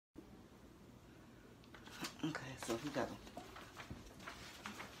so he got them.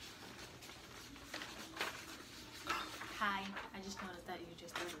 Hi, I just noticed that you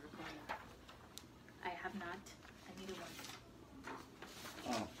just started recording. I have not. I need a one.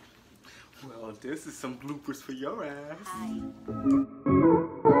 Oh. Well, this is some bloopers for your ass. Hi.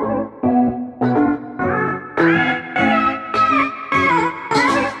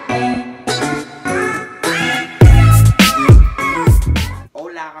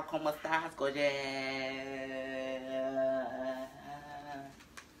 Hola, ¿cómo estás, Goye?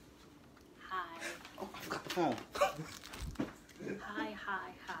 Hi. Oh, I forgot the phone. Hi.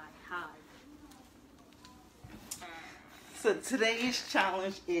 So today's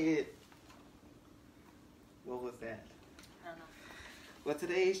challenge is... What was that? I don't know. Well,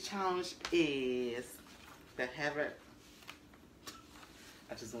 today's challenge is the have it...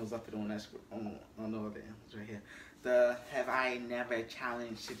 I just was up it on that script, on the other end, it's right here. The have I never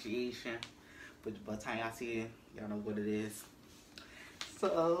challenge situation. But by the time y'all see it, y'all know what it is.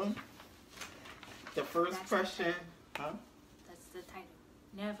 So, the first That's question, huh? That's the title.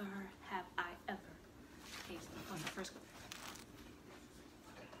 Never have I ever. Okay, so what's the first one?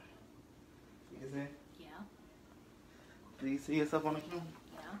 Is it? Yeah. Do you see yourself on the camera?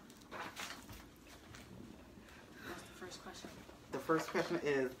 Yeah. What's the first question? The first question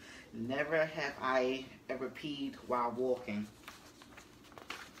is, never have I ever peed while walking.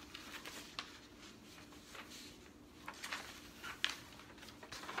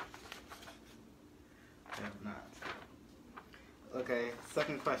 I have not. Okay,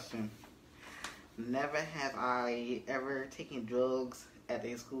 second question. Never have I ever taken drugs at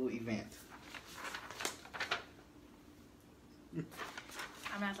a school event.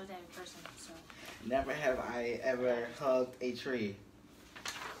 I'm not the type of person, so. Never have I ever hugged a tree.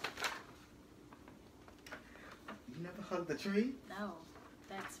 You never hugged a tree? No,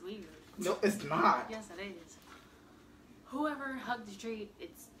 that's weird. No, it's not. Yes, it is. Whoever hugged the tree,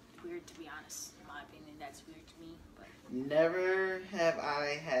 it's weird to be honest. In my opinion, that's weird to me. But Never have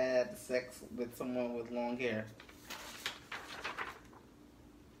I had sex with someone with long hair.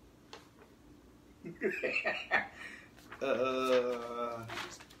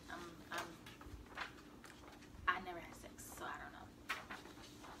 I never had sex, so I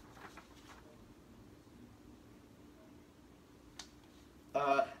don't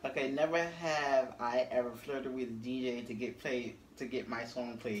know. Okay, never have I ever flirted with a DJ to get my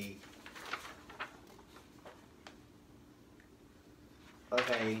song played.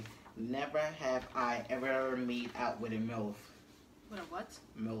 Okay, never have I ever made out with a MILF. With a what?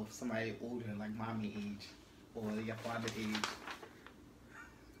 MILF, somebody older, like mommy age, or your father age.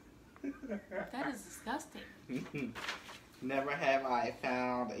 That is disgusting. Never have I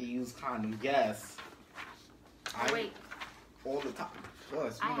found a used condom. Yes. Oh, wait. All the time.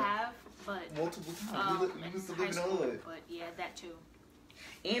 Plus, I have, but multiple times. You used to live in the hood. But yeah, that too.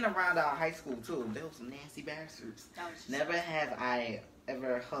 And around our high school too. There was some nasty bastards. Never have I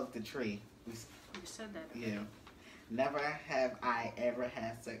ever hugged a tree. You said that. Yeah. Never have I ever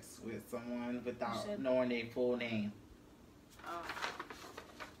had sex with someone without knowing their full name. Oh.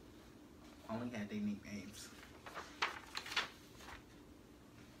 Only had their nicknames.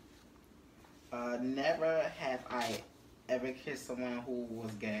 Never have I ever kissed someone who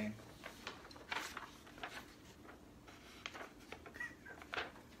was gay.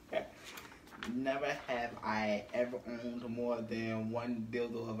 Never have I ever owned more than one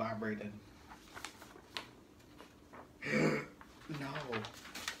dildo or vibrator. No.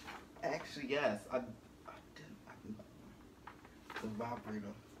 Actually, yes. I didn't. The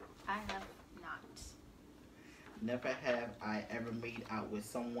vibrator. I have not. Never have I ever made out with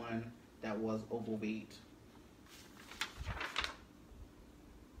someone that was overweight.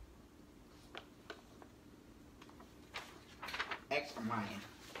 Extra mine.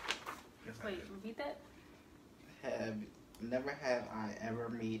 Wait, repeat that? Never have I ever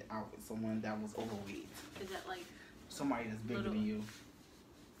made out with someone that was overweight. Is that like somebody that's bigger than you?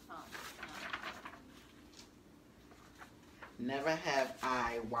 Oh. Never have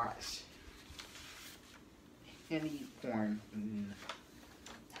I watched Henny porn.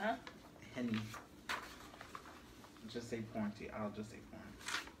 Huh? Henny. Just say porn. I'll just say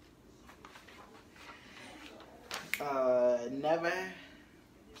porn. Never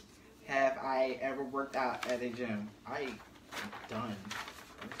have I ever worked out at a gym. I'm done.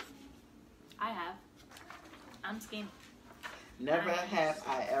 I have. I'm skinny. Never have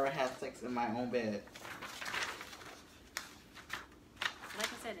I ever had sex in my own bed. Like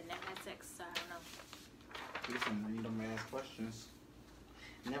I said, I never had sex, so I don't know. These some random ass questions.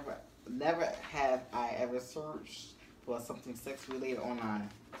 Never have I ever searched for something sex related online.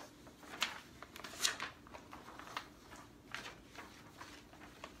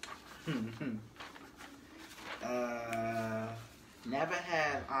 Never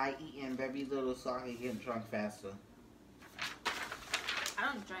have I eaten very little so I can get drunk faster.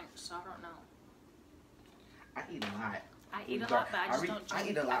 I don't drink, so I don't know. I eat a lot. I eat a lot, but I just don't drink. I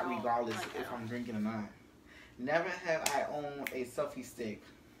eat a lot at all. regardless Like, if I'm drinking or not. Never have I owned a selfie stick.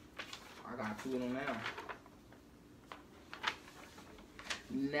 I got 2 of them now.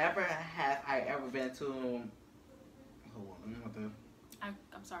 Never have I ever been to. Hold on, what the? I'm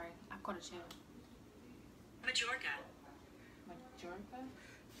sorry. I caught a chill. Majorca.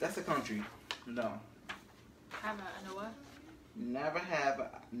 That's a country. No. Have I know what?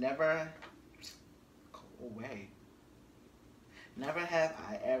 Never. Go away. Never have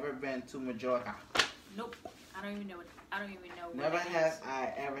I ever been to Majorca. Nope. I don't even know. Never have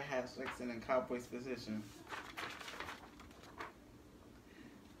I ever had sex in a cowboy's position.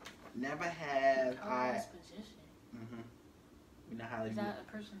 Never have I. Position. Mhm. You know how Is they. that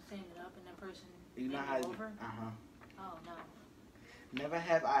a person standing up and a person You know how. over? Oh no. Never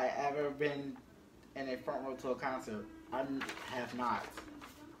have I ever been in a front row to a concert. I have not.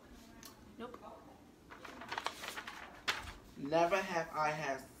 Nope. Never have I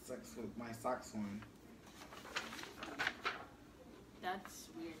had sex with my socks on. That's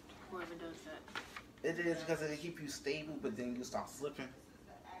weird. Whoever does that. It is because it keep you stable, but then you start slipping.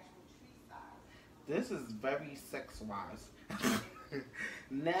 This is very sex-wise.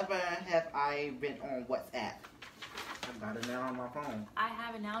 Never have I been on WhatsApp. I got it now on my phone. I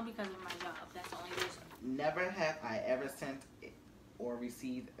have it now because of my job. That's the only reason. Never have I ever sent or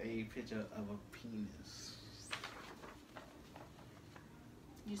received a picture of a penis.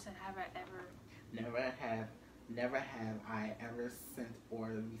 You said have I ever? Never have I ever sent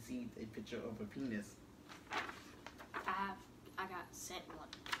or received a picture of a penis. I got sent one.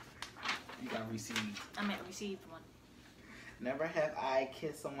 You got received. I meant received one. Never have I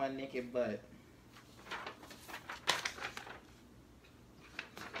kissed someone naked butt.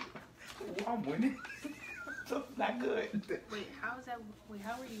 Ooh, I'm winning. That's not good. Wait, how is that? Wait,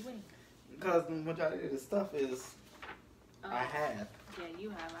 how are you winning? Because the majority of the stuff is I have. Yeah, you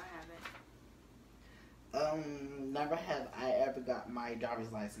have. I haven't. Never have I ever got my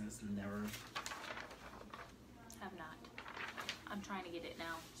driver's license. Never. Have not. I'm trying to get it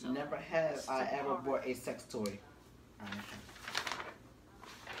now. So Never have I ever bought a sex toy. I have.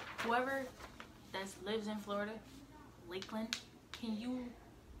 Whoever that lives in Florida, Lakeland, can you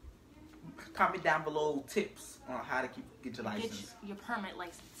Comment down below tips on how to get your license. get your permit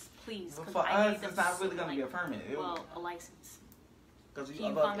license, please? Well, 'Cause for I us, need it's them not really gonna like, be a permit. Well, a license. Because Can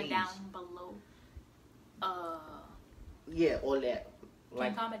you above comment age. down below? Yeah, all that.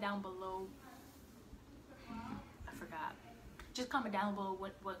 Can you comment down below? I forgot. Just comment down below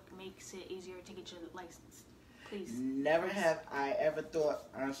what makes it easier to get your license, please. Never have I ever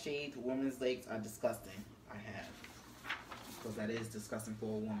thought unshaved women's legs are disgusting. I have. Because that is disgusting for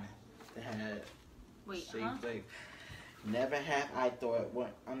a woman to have shaved legs. Never have I thought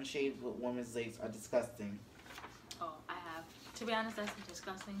unshaved women's legs are disgusting. Oh, I have. To be honest, that's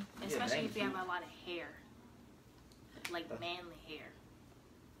disgusting. Yeah, Especially if you have cute. a lot of hair. Like manly hair.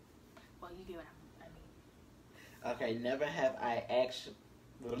 Well, you get what I mean. Okay, never have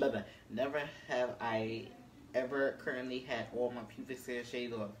I ever currently had all my pubic hair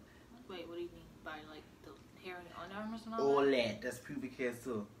shaved off. Wait, what do you mean by like the hair on your underarms and all All that? that. That's pubic hair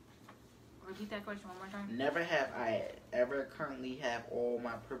too. Repeat that question one more time. Never have I ever currently have all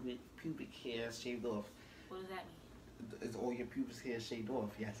my pubic hair shaved off. What does that mean? Is all your pubic hair shaved off?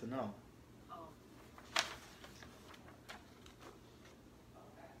 Yes or no? Oh.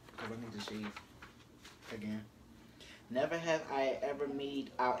 Because I need to shave again. Never have I ever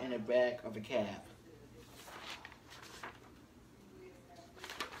made out in the back of a cab.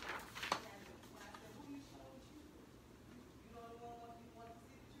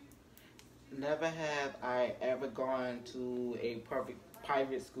 Never have I ever gone to a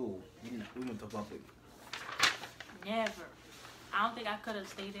private school. You know, we went to public. Never. I don't think I could have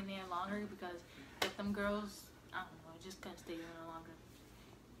stayed in there longer because if them girls, I don't know, I just couldn't stay in there longer.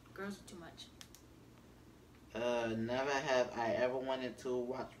 Girls are too much. Never have I ever wanted to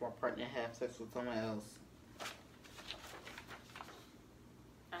watch my partner have sex with someone else.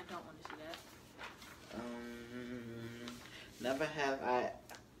 I don't want to see that. Never have I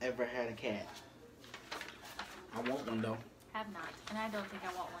ever had a cat. I want one though. Have not. And I don't think I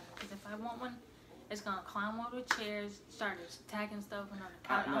want one. Because if I want one, it's going to climb all the chairs, start attacking stuff on the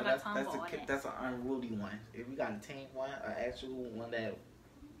couch. No, I got time for all that. that's an unruly one. If you got a tame one, an actual one that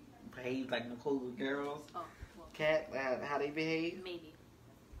behaves like Nicole girls, Oh, well, cat, how they behave. maybe.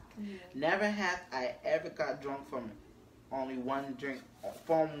 Never have I ever got drunk from only one drink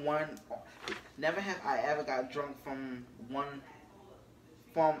from one. Never have I ever got drunk from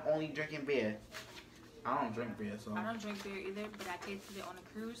only drinking beer. I don't drink beer, so. I don't drink beer either, but I tasted it on a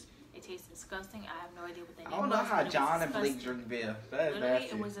cruise. It tastes disgusting. I have no idea what the name I don't know was, how but it John was and Blake disgusting. drink beer. That is Literally,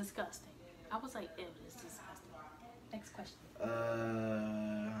 nasty. it was disgusting. I was like, ew, it's disgusting. Next question. You're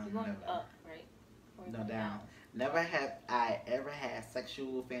going never. up, right? Or you're No, going down. Never have I ever had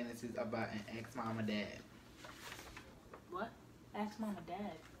sexual fantasies about an ex-mom or dad. What? Ask mom or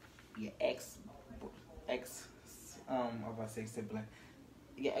dad. Your ex, I was about to say sibling.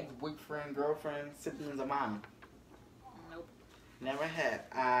 Your ex-boyfriend, girlfriend, siblings of mine. Nope. Never have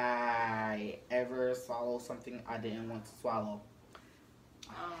I ever swallowed something I didn't want to swallow.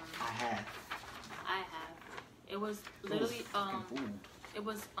 I have. I have. It was literally it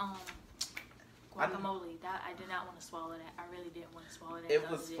was guacamole. That I did not want to swallow that. I really didn't want to swallow that. It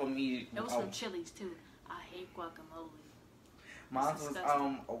was for me. It was from Chili's too. I hate guacamole. Mine was a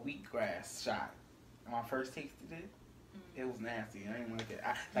wheatgrass shot. When I first tasted it, it was nasty. I didn't like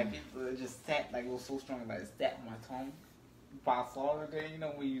it. It just sat like it was so strong, like it sat on my tongue. If I swallowed it, you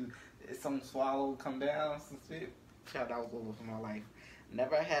know when some swallow come down, some shit. Child, that was over for my life.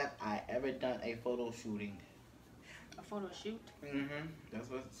 Never have I ever done a photo shooting. A photo shoot? That's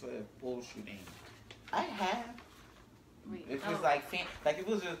what it said. Photo shooting. I have. Wait, if it's like if it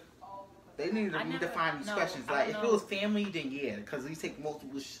was just. They need to redefine these questions. Like, if it was family, then yeah, because we take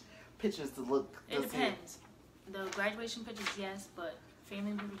multiple pictures to look. It depends. The graduation pictures, yes, but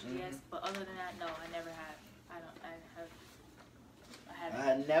family pictures, yes. But other than that, no, I never have. I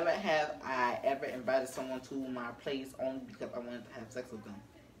haven't. Never have I ever invited someone to my place only because I wanted to have sex with them.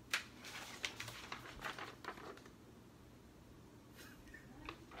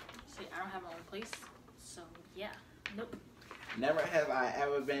 See, I don't have my own place, so yeah, nope. Never have I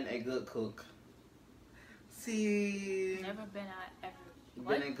ever been a good cook. See. Never been I ever.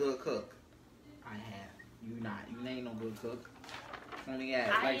 Been a good cook. I have. You not. You ain't no good cook. Only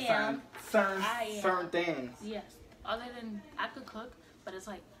at like certain things. Yes. Other than I could cook, but it's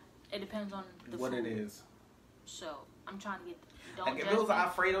like it depends on the what food. it is. So I'm trying to get. Don't like if judge it was me.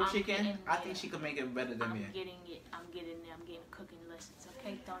 Alfredo chicken, I think she could make it better than me. I'm getting cooking lessons.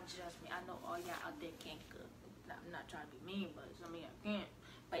 Okay, don't judge me. I know all y'all out there can't cook. I'm not trying to be mean, but some of y'all can't.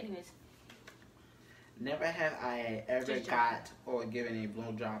 But anyways. Never have I ever got or given a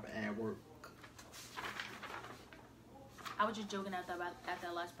blowjob at work. I was just joking at that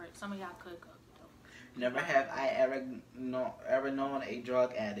last part. Some of y'all could cook though. Never have I ever known a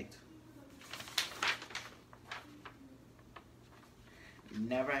drug addict.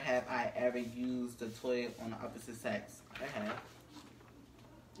 Never have I ever used the toilet on the opposite sex. I have.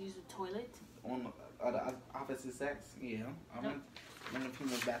 Use the toilet? On the opposite sex? Yeah. I'm in the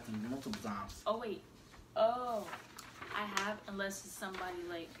female bathroom multiple times. Oh, wait. Oh. I have, unless it's somebody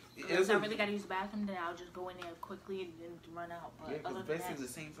like... If I really gotta use the bathroom, then I'll just go in there quickly and then run out. But yeah, because basically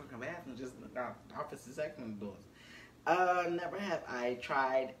the same fucking bathroom, just got opposite sex on the doors. Never have I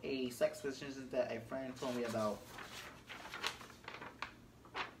tried a sex position that a friend told me about.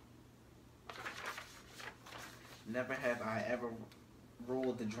 Never have I ever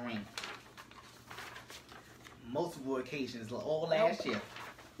rolled the drink. Multiple occasions, all last year.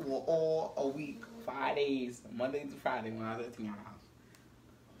 Well, all a week, 5 days, Monday to Friday when I was at Tiara's house.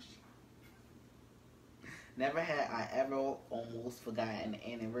 Never had I ever almost forgotten an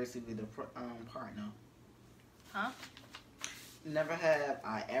anniversary with a partner. Huh? Never have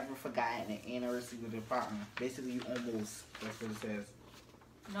I ever forgotten an anniversary with a partner. Basically, you almost. That's what it says.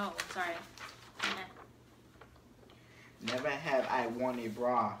 No, sorry. Never have I worn a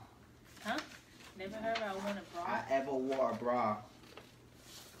bra. Huh? Never have I worn a bra? I ever wore a bra.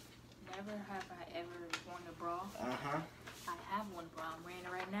 Never have I ever worn a bra? Uh-huh. I have one bra. I'm wearing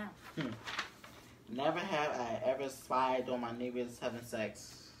it right now. Never have I ever spied on my neighbors having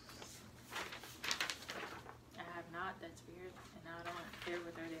sex. I have not. That's weird. And I don't care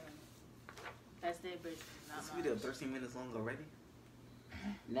what they're doing. That's their business, not This mine. video 13 minutes long already.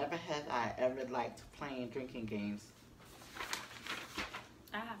 Never have I ever liked playing drinking games.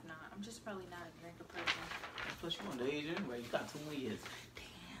 I have not. I'm just probably not a drinker person. Plus you on the age anyway. You got 2 more years.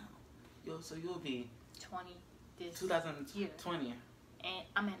 Damn. Yo, so you'll be 20 this 2020. year. And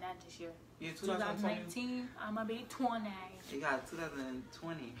I mean not this year. Yeah, 2020. 2019, I'm gonna be 20. You got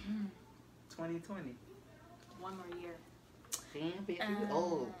 2020. 2020. One more year. Damn, baby, you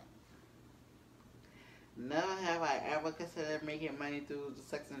old. Never have I ever considered making money through the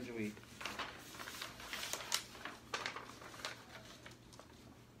sex industry.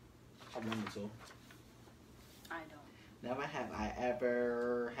 I wanted to. I don't. Never have I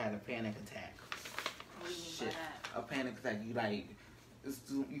ever had a panic attack. What do you mean Shit. by that? a panic attack. You like,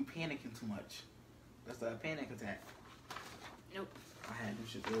 you panicking too much. That's a panic attack. Nope. I had this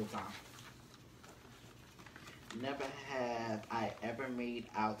shit all the time. Never have I ever made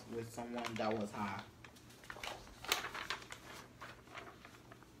out with someone that was high.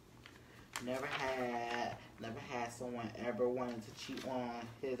 Never had someone ever wanted to cheat on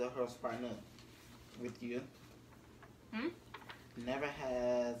his or her partner with you. Never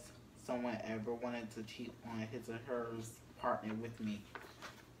has someone ever wanted to cheat on his or her partner with me.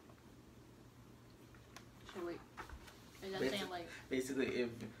 So wait, is that saying like basically if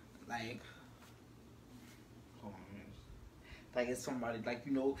like hold on, like it's somebody like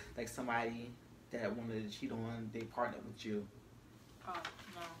like somebody that wanted to cheat on their partner with you. Oh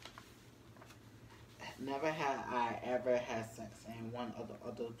no. Never have I ever had sex and one of the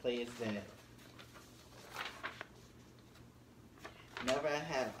other players dead. Never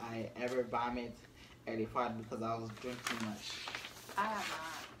have I ever vomited at a party because I was drinking too much. I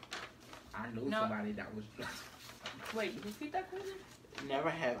have not. I know somebody that was. Wait, repeat that question. Never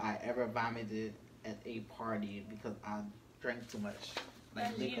have I ever vomited at a party because I drank too much.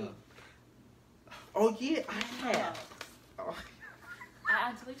 Like liquor. Oh yeah, I have. Oh. At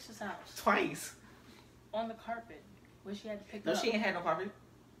Aunt Alicia's house. Twice. On the carpet, where she had to pick No, up. she ain't had no carpet.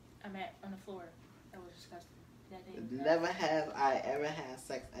 I'm at on the floor. That was disgusting. That day. Never have I ever had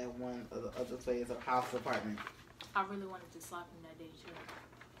sex at one of the other players' house apartment. I really wanted to slap him that day too.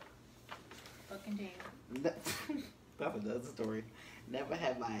 But continue. That's another story. Never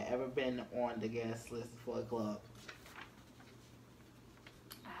have I ever been on the guest list for a club.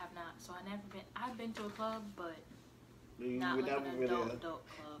 I have not. So I've been to a club, but You not would like never an really. adult club.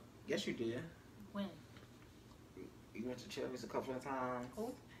 Yes, you did. When? You went to Cherries a couple of times. Who?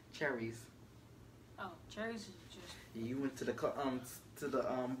 Cherries. Oh, Cherries is just. You went to the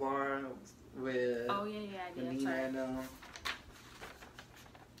bar with. Oh yeah, I did. I'm Nina sorry. and I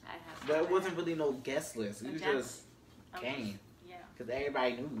have. But it wasn't really no guest list. You Exactly. just came. Yeah. Because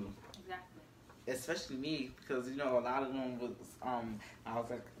everybody knew you. Exactly. Especially me, because a lot of them was I was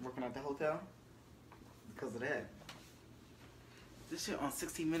like working at the hotel because of that. This shit on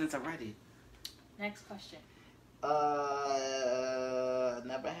 60 minutes already. Next question.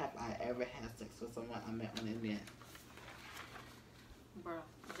 Never have I ever had sex with someone I met on the internet. Bro,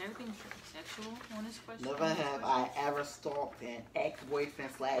 is everything sexual on this question? Never have I ever stalked an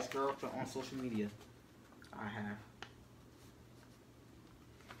ex-boyfriend/girlfriend on social media. I have.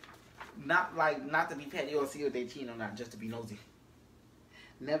 Not to be petty or see if they cheat or not, just to be nosy.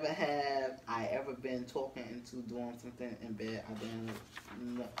 Never have I ever been talking into doing something in bed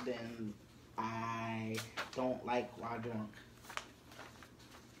then I don't like while drunk.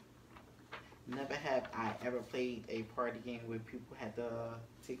 Never have I ever played a party game where people had to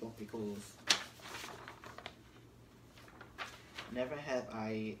take off their clothes. Never have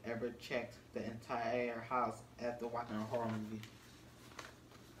I ever checked the entire house after watching a horror movie.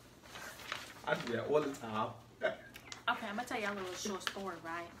 I do that all the time. Okay, I'm gonna tell y'all a little short story,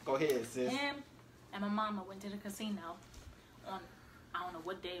 right? Go ahead, sis. Him and my mama went to the casino on, I don't know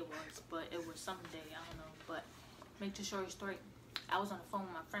what day it was, but it was some day, I don't know. But make the short story, I was on the phone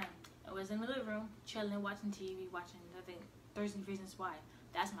with my friend. I was in the living room, chilling, watching TV, watching, I think, 13 Reasons Why.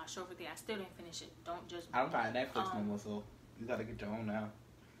 That's my show for the day. I still didn't finish it. Don't judge me. I don't buy Netflix no more, so you gotta get your own now.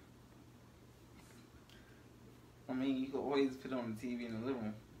 I mean, you can always put it on the TV in the living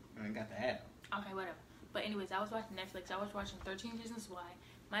room and got the app. Okay, whatever. But anyways, I was watching Netflix. I was watching 13 Reasons Why.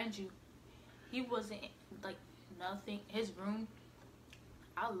 Mind you, he wasn't, like, nothing. His room,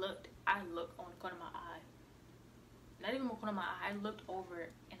 I looked on the corner of my eye. Not even the corner of my eye. I looked over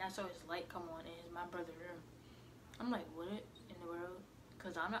and I saw his light come on in my brother's room. I'm like, what in the world?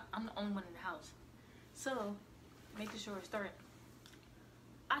 Because I'm the only one in the house. So, make the short story.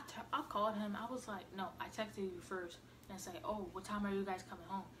 I called him. I was like, no, I texted you first. And I said, oh, what time are you guys coming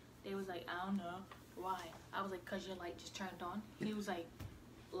home? They was like, I don't know. Why? I was like, cause your light just turned on. He was like,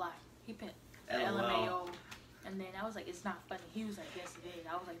 lie. He put LMAO. And then I was like, it's not funny. He was like, yes it is.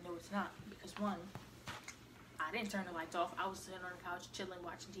 I was like, no it's not. Because one, I didn't turn the lights off. I was sitting on the couch chilling,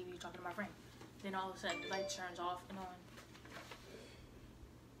 watching TV, talking to my friend. Then all of a sudden the light turns off and on.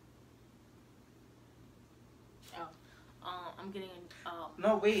 I'm getting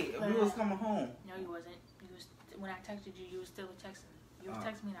no, wait. We was coming home. No, you wasn't. When I texted you, you was still texting. You was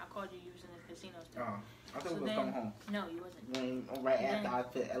texting me and I called you using the casino still. Oh, I thought we was coming home. No, you wasn't. Right after I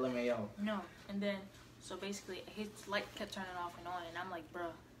put LMAO. No, and then, so basically, his light kept turning off and on, and I'm like,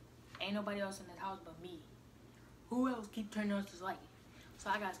 bruh, ain't nobody else in this house but me. Who else keep turning on this light?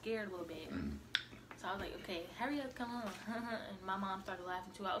 So I got scared a little bit. So I was like, okay, hurry up, come on. And my mom started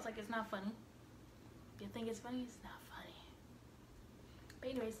laughing too. I was like, it's not funny. You think it's funny? It's not funny. But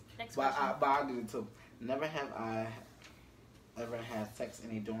anyways, next question. But I do it too. Never have I ever had sex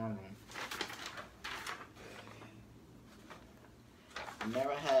in a dorm room.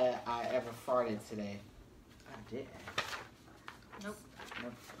 Never had I ever farted today. I did. Nope.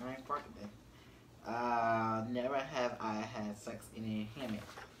 Nope, I ain't farted today. Never have I had sex in a hammock.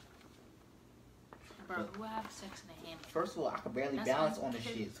 Bro, who would have sex in a hammock? First of all, I could barely balance on the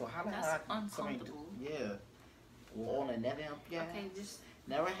shit. So how the hell That's I can uncomfortable. Yeah. Well, on a net amp, yeah. Okay, just...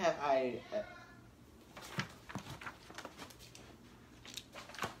 Never have I...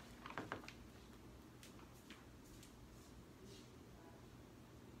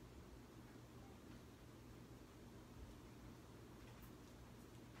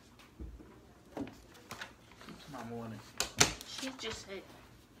 Morning. She just said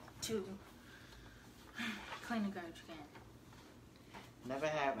to clean the garbage can. Never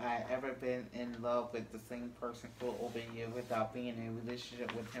have I ever been in love with the same person for over a year without being in a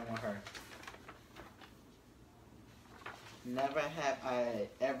relationship with him or her. Never have I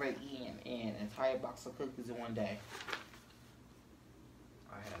ever eaten an entire box of cookies in one day.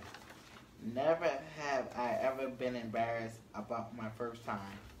 I have. Never have I ever been embarrassed about my first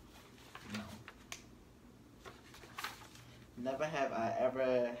time. No. Never have I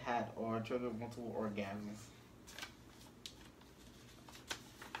ever had or triggered multiple orgasms.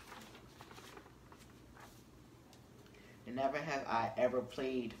 And never have I ever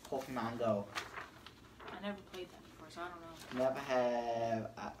played Pokemon Go. I never played that before, so I don't know. Never have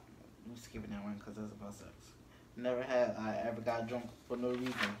I... I'm skipping that one because that's about sex. Never have I ever got drunk for no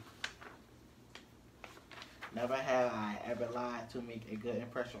reason. Never have I ever lied to make a good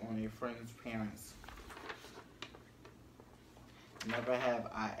impression on your friend's parents. Never have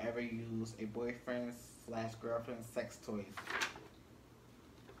I ever used a boyfriend/girlfriend's sex toys.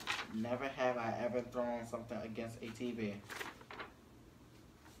 Never have I ever thrown something against a TV.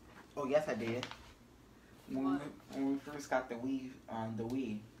 Oh yes, I did. When we first got the Wii,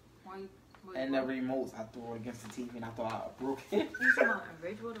 Why, and the remotes, I threw it against the TV and I thought I broke it. You talking about in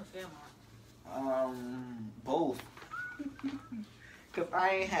Ridgewood or Fairmont? Both. Cause I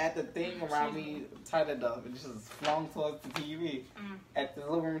ain't had the thing around me tightened up and just flung towards the TV at the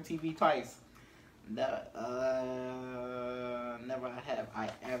living room TV twice. Never have I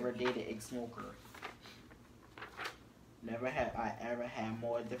ever dated a smoker. Never have I ever had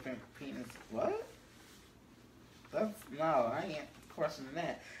more different penis. What? No, I ain't questioning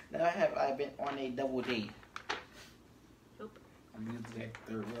that. Never have I been on a double date. Nope. I'm using that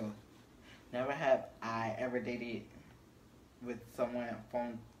third wheel. Never have I ever dated with someone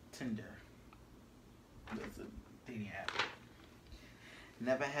from Tinder. That's a dating app.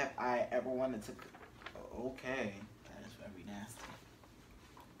 Never have I ever wanted to... Okay. That is very nasty.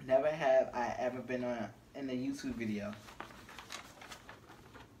 Never have I ever been in a YouTube video.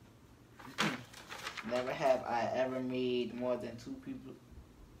 Never have I ever made more than 2 people...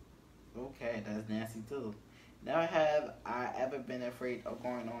 Okay, that's nasty too. Never have I ever been afraid of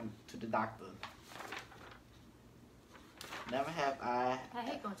going on to the doctor. Never have I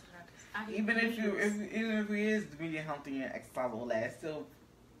hate going to the doctor. Even if it is being healthy and exercise all that, it's still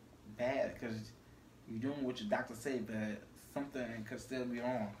bad because you're doing what your doctor say, but something could still be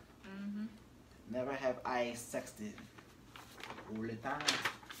wrong. Never have I sexted all the time.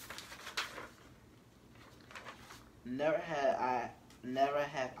 Never have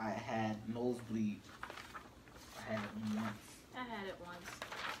I had nosebleed. I had it once. I had it once.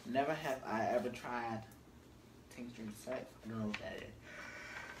 Never have I ever tried tincture sex. I don't know what that is.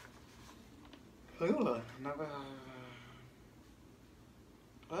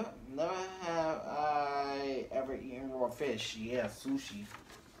 Never have I ever eaten raw fish. Yeah, sushi.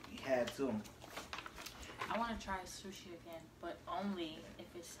 You had to. I want to try sushi again, but only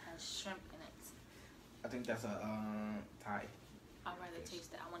if it has shrimp in it. I think that's a Thai. I'd rather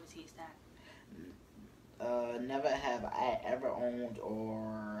taste that. I want to taste that. Never have I ever owned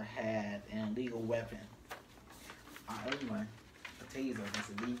or had an illegal weapon. I own one. A taser that's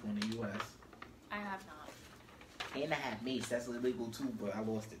illegal in the U.S. I have not. And I had mace. That's illegal too, but I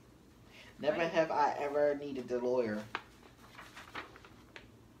lost it. Never have I ever needed a lawyer.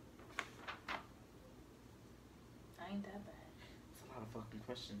 I ain't that bad. It's a lot of fucking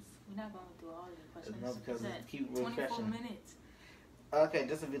questions. We're not going to do all the questions. No, because it's keep 24 minutes. Okay,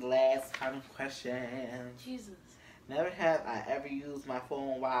 this will be the last common question. Jesus. Never have I ever used my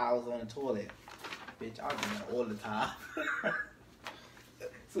phone while I was on the toilet. Bitch, I do that all the time.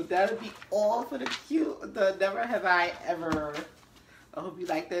 So that'll be all for the never have I ever. I hope you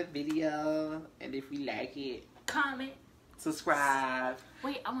like that video. And if you like it, comment. subscribe.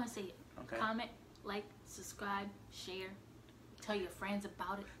 Wait, I want to say it. Okay. Comment, Like, subscribe, share, tell your friends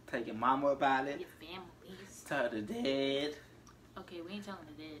about it. Tell your mama about it. Your families. Tell the dad. Okay, we ain't telling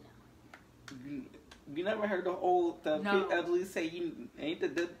the dad now. You never heard the elderly say you ain't the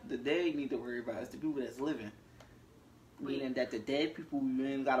dead you need to worry about. It's the people that's living. Meaning that the dead people you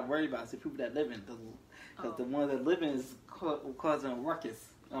ain't gotta worry about. It's the people that living. Because the ones that living is causing a ruckus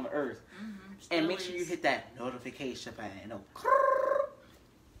on the earth. And make sure you hit that notification button.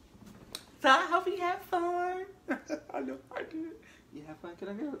 So I hope you have fun. I know I did. You have fun? Can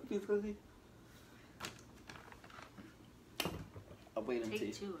I get a piece of cookie? I'll wait until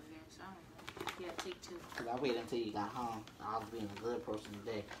Take 2, I guess. I don't know. Yeah, take 2. Cause I waited until you got home. I was being a good person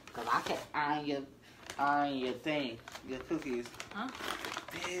today. Cause I kept eyeing your thing, your cookies. Huh?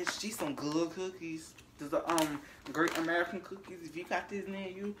 Bitch, these some good cookies. There's a Great American cookies. If you got this near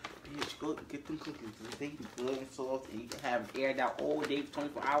you, bitch, go get them cookies. They be good and soft, and you can have them aired out all day for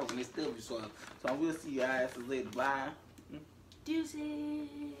 24 hours, and they still be soft. So I will see you guys later. Bye. Deuces,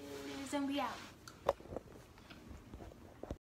 and we out.